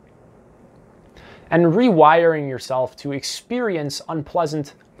 And rewiring yourself to experience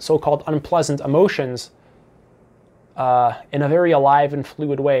unpleasant, so-called unpleasant emotions in a very alive and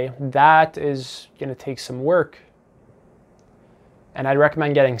fluid way, that is going to take some work. And I'd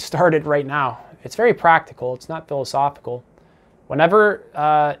recommend getting started right now. It's very practical. It's not philosophical.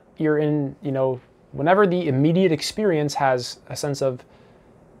 Whenever you're in, whenever the immediate experience has a sense of,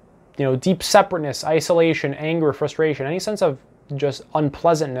 deep separateness, isolation, anger, frustration, any sense of just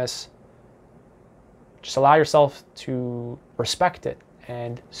unpleasantness, just allow yourself to respect it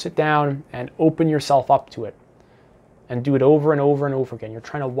and sit down and open yourself up to it and do it over and over and over again. You're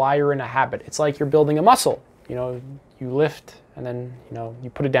trying to wire in a habit. It's like you're building a muscle. You lift and then, you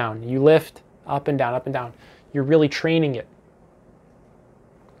put it down. You lift up and down, up and down. You're really training it.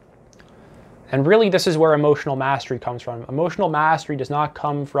 And really, this is where emotional mastery comes from. Emotional mastery does not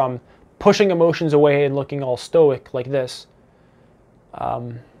come from pushing emotions away and looking all stoic like this.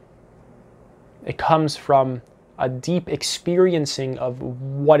 It comes from a deep experiencing of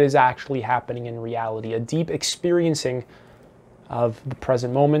what is actually happening in reality, a deep experiencing of the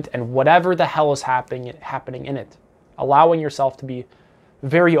present moment and whatever the hell is happening in it, allowing yourself to be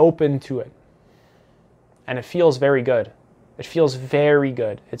very open to it. And it feels very good. It feels very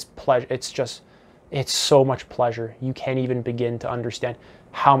good. It's pleasure. It's so much pleasure. You can't even begin to understand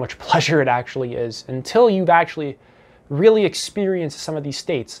how much pleasure it actually is until you've actually really experienced some of these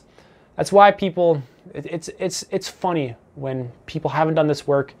states. That's why people, it's funny when people haven't done this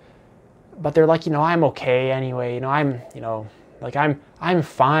work, but they're like, I'm okay anyway. I'm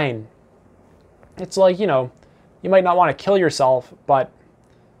fine. It's like, you might not want to kill yourself, but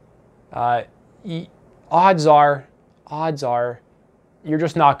odds are you're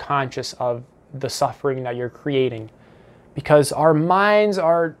just not conscious of the suffering that you're creating, because our minds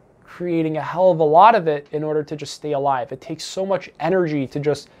are creating a hell of a lot of it in order to just stay alive. It takes so much energy to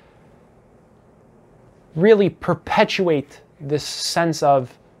just really perpetuate this sense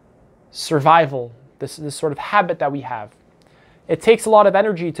of survival, this sort of habit that we have. It takes a lot of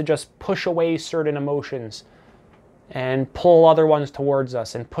energy to just push away certain emotions and pull other ones towards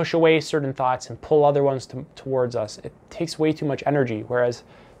us, and push away certain thoughts and pull other ones towards us. It takes way too much energy, whereas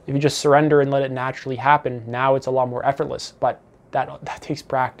if you just surrender and let it naturally happen, now it's a lot more effortless. But that takes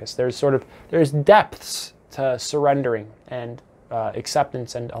practice. There's depths to surrendering and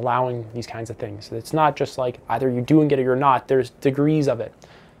acceptance and allowing these kinds of things. It's not just like either you're doing it or you're not. There's degrees of it,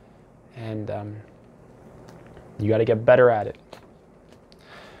 and you got to get better at it.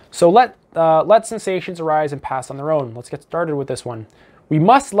 So let sensations arise and pass on their own. Let's get started with this one. We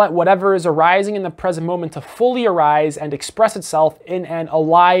must let whatever is arising in the present moment to fully arise and express itself in an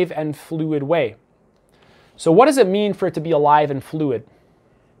alive and fluid way. So what does it mean for it to be alive and fluid?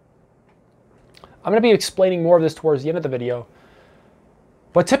 I'm going to be explaining more of this towards the end of the video.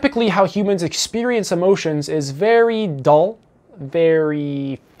 But typically how humans experience emotions is very dull,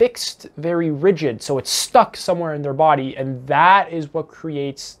 very fixed, very rigid. So it's stuck somewhere in their body, and that is what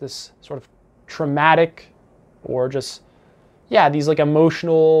creates this sort of traumatic or just, these like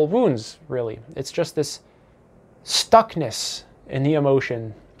emotional wounds, really. It's just this stuckness in the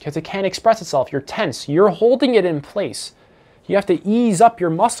emotion because it can't express itself. You're tense. You're holding it in place. You have to ease up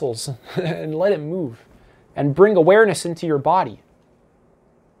your muscles and let it move and bring awareness into your body.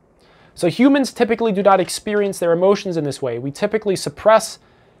 So humans typically do not experience their emotions in this way. We typically suppress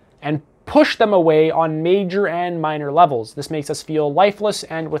and push them away on major and minor levels. This makes us feel lifeless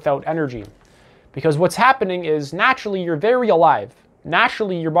and without energy. Because what's happening is naturally you're very alive.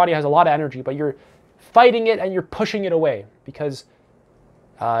 Naturally your body has a lot of energy, but you're fighting it and you're pushing it away because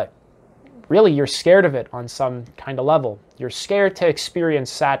really you're scared of it on some kind of level. You're scared to experience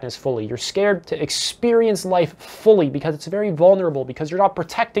sadness fully. You're scared to experience life fully because it's very vulnerable, because you're not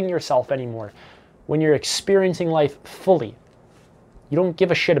protecting yourself anymore when you're experiencing life fully. You don't give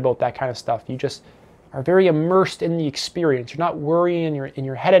a shit about that kind of stuff. You just are very immersed in the experience. You're not worrying in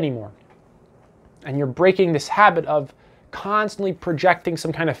your head anymore. And you're breaking this habit of constantly projecting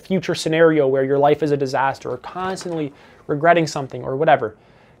some kind of future scenario where your life is a disaster, or constantly regretting something or whatever.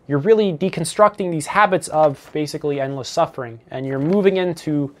 You're really deconstructing these habits of basically endless suffering, and you're moving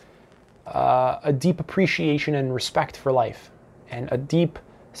into a deep appreciation and respect for life, and a deep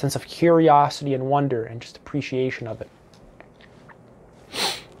sense of curiosity and wonder and just appreciation of it.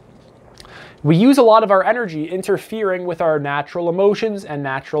 We use a lot of our energy interfering with our natural emotions and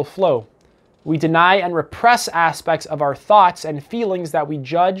natural flow. We deny and repress aspects of our thoughts and feelings that we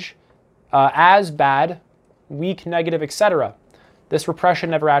judge as bad, weak, negative, etc. This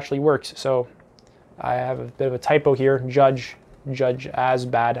repression never actually works. So I have a bit of a typo here. Judge as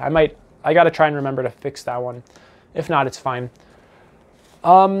bad. I got to try and remember to fix that one. If not, it's fine. So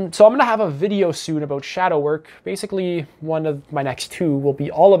I'm going to have a video soon about shadow work. Basically, one of my next two will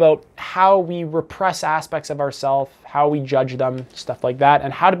be all about how we repress aspects of ourselves, how we judge them, stuff like that,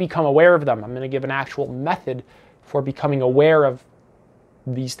 and how to become aware of them. I'm going to give an actual method for becoming aware of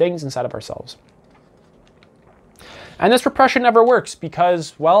these things inside of ourselves. And this repression never works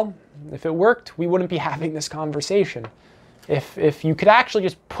because, well, if it worked, we wouldn't be having this conversation. If you could actually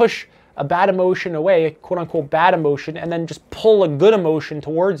just push a bad emotion away, a quote-unquote bad emotion, and then just pull a good emotion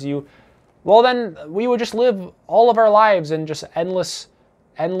towards you, well, then we would just live all of our lives in just endless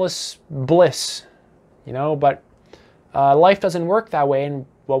bliss, you know? But life doesn't work that way, and,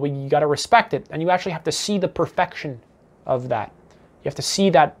 well, you got to respect it, and you actually have to see the perfection of that. You have to see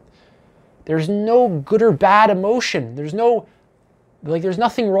that there's no good or bad emotion. There's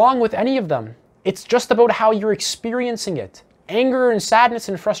nothing wrong with any of them. It's just about how you're experiencing it. Anger and sadness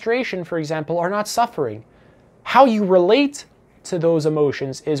and frustration, for example, are not suffering. How you relate to those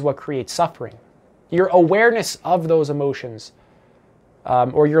emotions is what creates suffering. Your awareness of those emotions,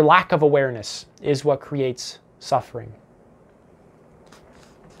 or your lack of awareness, is what creates suffering.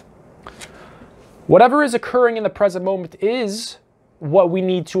 Whatever is occurring in the present moment is what we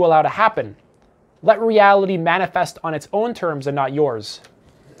need to allow to happen. Let reality manifest on its own terms and not yours.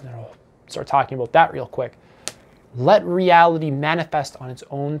 I'll start talking about that real quick. Let reality manifest on its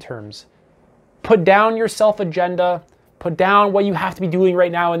own terms. Put down your self-agenda. Put down what you have to be doing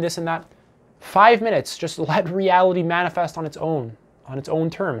right now and this and that. 5 minutes, just let reality manifest on its own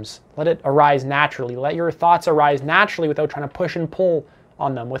terms. Let it arise naturally. Let your thoughts arise naturally without trying to push and pull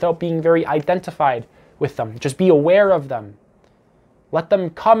on them, without being very identified with them. Just be aware of them. Let them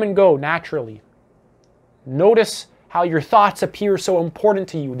come and go naturally. Notice how your thoughts appear so important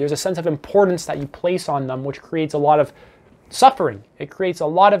to you. There's a sense of importance that you place on them, which creates a lot of suffering. It creates a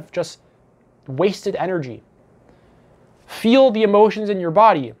lot of just wasted energy. Feel the emotions in your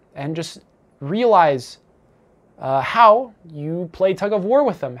body and just realize how you play tug of war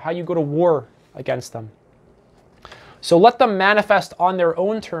with them, how you go to war against them. So let them manifest on their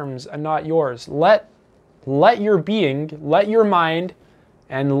own terms and not yours. Let your being, let your mind,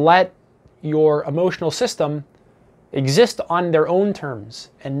 and let your emotional system exist on their own terms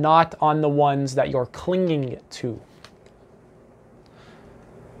and not on the ones that you're clinging to.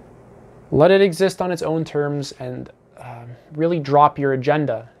 Let it exist on its own terms and really drop your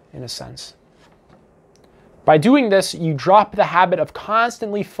agenda, in a sense. By doing this, you drop the habit of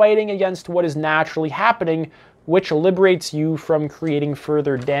constantly fighting against what is naturally happening, which liberates you from creating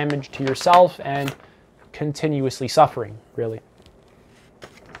further damage to yourself and continuously suffering, really.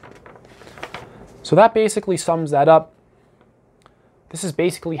 So that basically sums that up. This is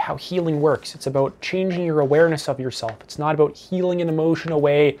basically how healing works. It's about changing your awareness of yourself. It's not about healing an emotion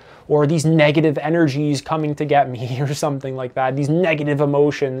away or these negative energies coming to get me or something like that, these negative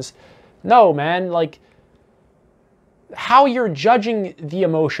emotions. No, man, like how you're judging the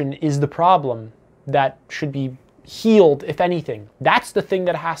emotion is the problem that should be healed, if anything. That's the thing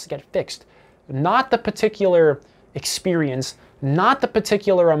that has to get fixed. Not the particular experience, not the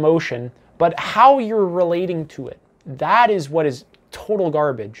particular emotion, but how you're relating to it. That is what is total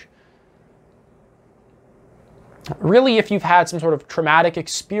garbage. Really, if you've had some sort of traumatic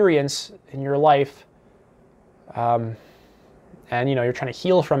experience in your life, and you're trying to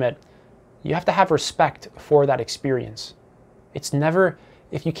heal from it, you have to have respect for that experience. It's never,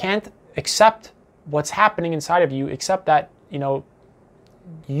 if you can't accept what's happening inside of you, accept that,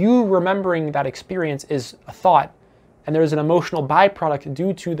 you remembering that experience is a thought, and there's an emotional byproduct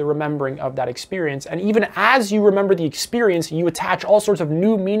due to the remembering of that experience. And even as you remember the experience, you attach all sorts of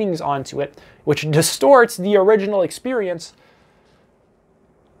new meanings onto it, which distorts the original experience.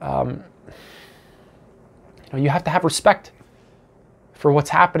 You have to have respect for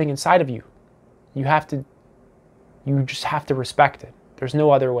what's happening inside of you. You just have to respect it. There's no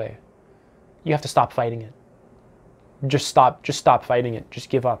other way. You have to stop fighting it. Just stop fighting it. Just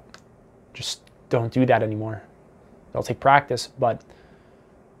give up. Just don't do that anymore. It'll take practice, but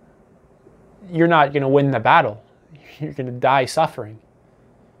you're not going to win the battle. You're going to die suffering,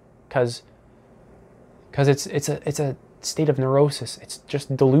 because it's a state of neurosis. It's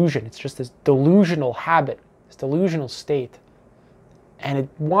just delusion. It's just this delusional habit, this delusional state, and it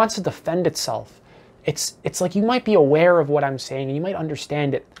wants to defend itself. It's like you might be aware of what I'm saying and you might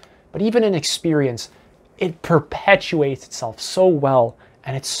understand it, but even in experience, it perpetuates itself so well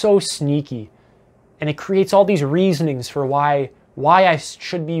And it's so sneaky. And it creates all these reasonings for why I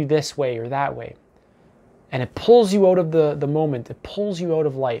should be this way or that way. And it pulls you out of the moment. It pulls you out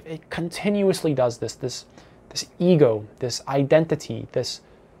of life. It continuously does this ego, this identity, this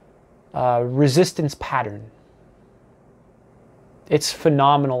resistance pattern. It's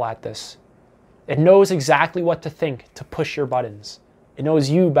phenomenal at this. It knows exactly what to think to push your buttons. It knows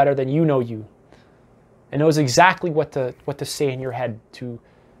you better than you know you. It knows exactly what to say in your head to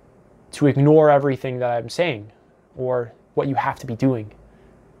ignore everything that I'm saying or what you have to be doing.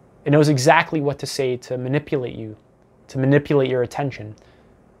 It knows exactly what to say to manipulate you, to manipulate your attention.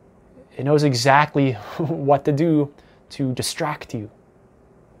 It knows exactly what to do to distract you.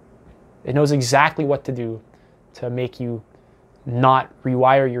 It knows exactly what to do to make you not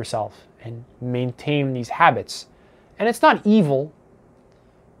rewire yourself and maintain these habits. And it's not evil.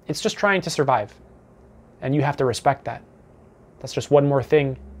 It's just trying to survive. And you have to respect that. That's just one more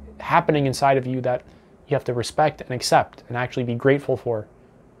thing happening inside of you that you have to respect and accept and actually be grateful for.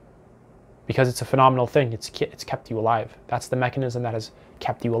 Because it's a phenomenal thing. It's kept you alive. That's the mechanism that has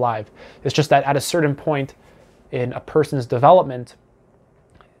kept you alive. It's just that at a certain point in a person's development,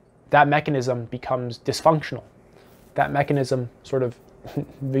 that mechanism becomes dysfunctional. That mechanism sort of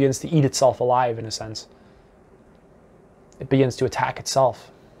begins to eat itself alive in a sense. It begins to attack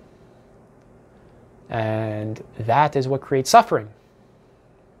itself. And that is what creates suffering.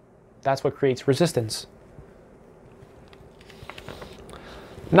 That's what creates resistance.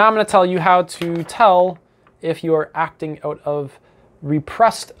 Now I'm going to tell you how to tell if you are acting out of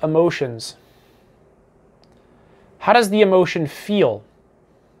repressed emotions. How does the emotion feel?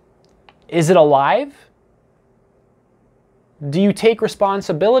 Is it alive? Do you take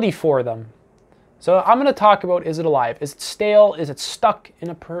responsibility for them? So I'm going to talk about, is it alive? Is it stale? Is it stuck in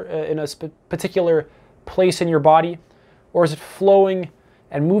a particular place in your body? Or is it flowing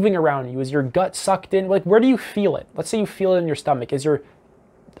and moving around you? Is your gut sucked in? Like, where do you feel it? Let's say you feel it in your stomach.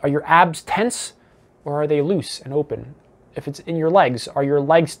 Are your abs tense or are they loose and open? If it's in your legs, are your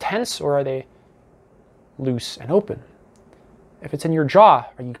legs tense or are they loose and open? If it's in your jaw,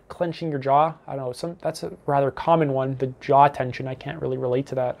 are you clenching your jaw? I don't know, that's a rather common one, the jaw tension. I can't really relate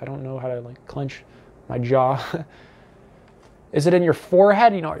to that. I don't know how to like clench my jaw. Is it in your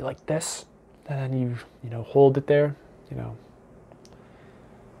forehead? You know, you're like this, and then you hold it there,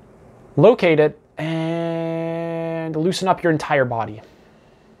 locate it and loosen up your entire body.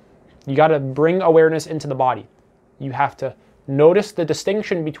 You got to bring awareness into the body. You have to notice the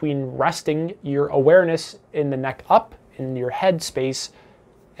distinction between resting your awareness in the neck up, in your head space,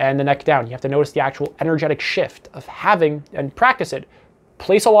 and the neck down. You have to notice the actual energetic shift of having, and practice it.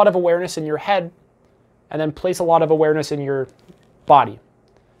 Place a lot of awareness in your head, and then place a lot of awareness in your body.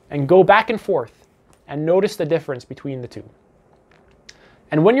 And go back and forth, and notice the difference between the two.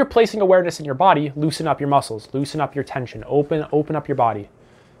 And when you're placing awareness in your body, loosen up your muscles, loosen up your tension, open up your body.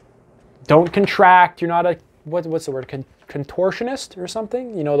 Don't contract. You're not a, what's the word, contortionist or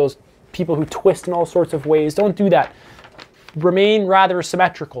something? You know, those people who twist in all sorts of ways. Don't do that. Remain rather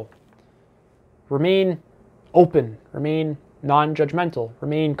symmetrical. Remain open. Remain non-judgmental.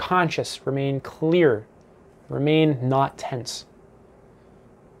 Remain conscious. Remain clear. Remain not tense.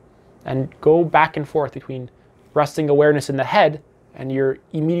 And go back and forth between resting awareness in the head and you're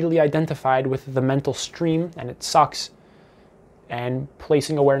immediately identified with the mental stream and it sucks, and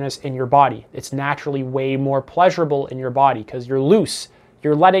placing awareness in your body. It's naturally way more pleasurable in your body because you're loose.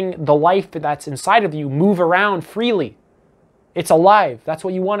 You're letting the life that's inside of you move around freely. It's alive. That's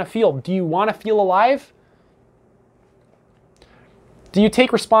what you want to feel. Do you want to feel alive? Do you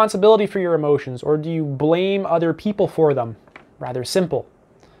take responsibility for your emotions or do you blame other people for them? Rather simple.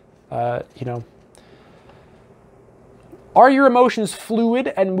 Are your emotions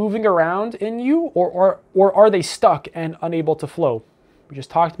fluid and moving around in you, or are they stuck and unable to flow? We just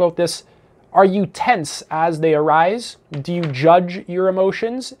talked about this. Are you tense as they arise? Do you judge your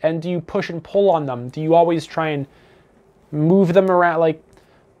emotions and do you push and pull on them? Do you always try and move them around? Like,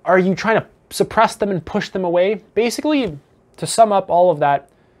 are you trying to suppress them and push them away? Basically, to sum up all of that,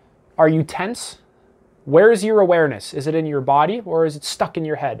 are you tense? Where is your awareness? Is it in your body or is it stuck in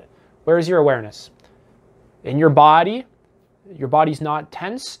your head? Where is your awareness? In your body. Your body's not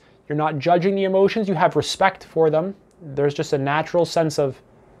tense. You're not judging the emotions. You have respect for them. There's just a natural sense of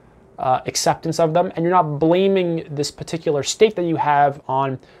acceptance of them. And you're not blaming this particular state that you have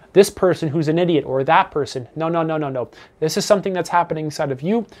on this person who's an idiot or that person. No. This is something that's happening inside of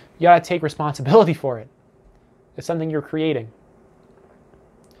you. You got to take responsibility for it. It's something you're creating.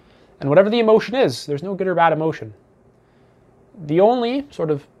 And whatever the emotion is, there's no good or bad emotion. The only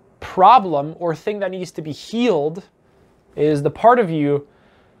sort of problem or thing that needs to be healed is the part of you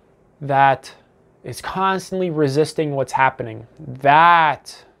that is constantly resisting what's happening.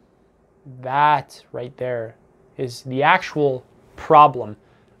 That right there is the actual problem.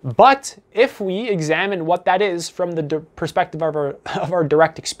 But if we examine what that is from the perspective of our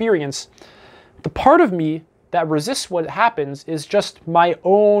direct experience, the part of me that resists what happens is just my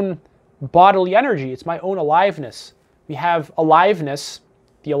own bodily energy. It's my own aliveness. We have aliveness,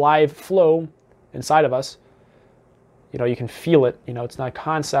 the alive flow inside of us. You know, you can feel it. You know, it's not a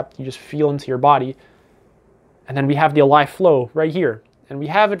concept. You just feel into your body. And then we have the alive flow right here. And we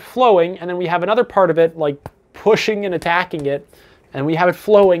have it flowing, and then we have another part of it like pushing and attacking it. And we have it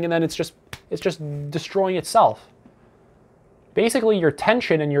flowing, and then it's just destroying itself. Basically, your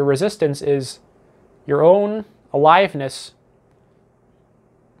tension and your resistance is your own aliveness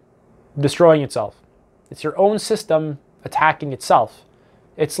destroying itself. It's your own system attacking itself.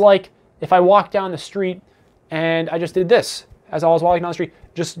 It's like if I walk down the street and I just did this as I was walking down the street,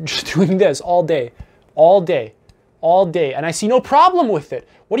 just doing this all day, and I see no problem with it.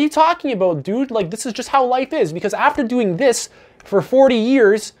 What are you talking about, dude? Like, this is just how life is. Because after doing this for 40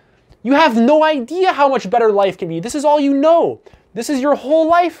 years, you have no idea how much better life can be. This is all you know. This is your whole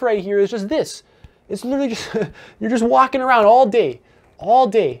life right here. It's just this. It's literally just, you're just walking around all day,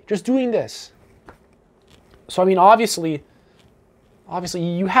 just doing this. So, I mean, obviously,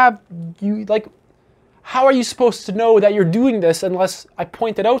 like, how are you supposed to know that you're doing this unless I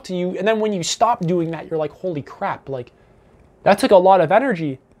point it out to you? And then when you stop doing that, you're like, holy crap, like, that took a lot of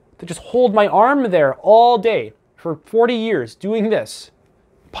energy to just hold my arm there all day for 40 years doing this,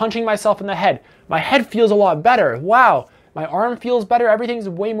 punching myself in the head. My head feels a lot better. Wow, my arm feels better. Everything's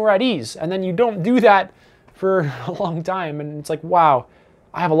way more at ease. And then you don't do that for a long time. And it's like, wow,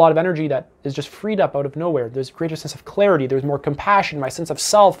 I have a lot of energy that is just freed up out of nowhere. There's a greater sense of clarity. There's more compassion. My sense of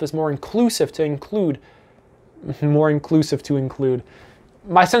self is more inclusive to include.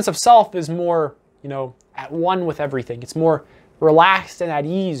 My sense of self is more, you know, at one with everything. It's more relaxed and at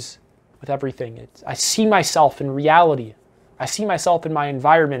ease with everything. I see myself in reality. I see myself in my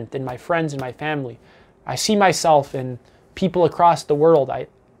environment, in my friends, in my family. I see myself in people across the world. I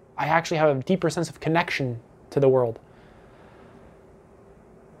actually have a deeper sense of connection to the world.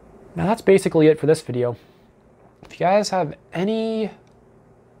 Now that's basically it for this video. If you guys have any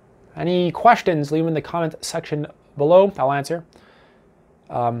questions, leave them in the comment section below. I'll answer.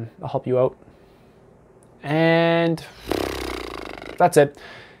 I'll help you out. And that's it.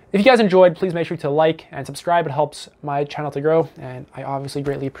 If you guys enjoyed, please make sure to like and subscribe. It helps my channel to grow, and I obviously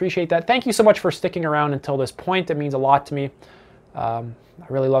greatly appreciate that. Thank you so much for sticking around until this point. It means a lot to me. I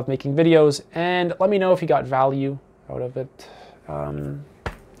really love making videos, and let me know if you got value out of it.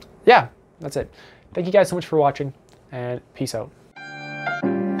 Yeah, that's it. Thank you guys so much for watching, and peace out.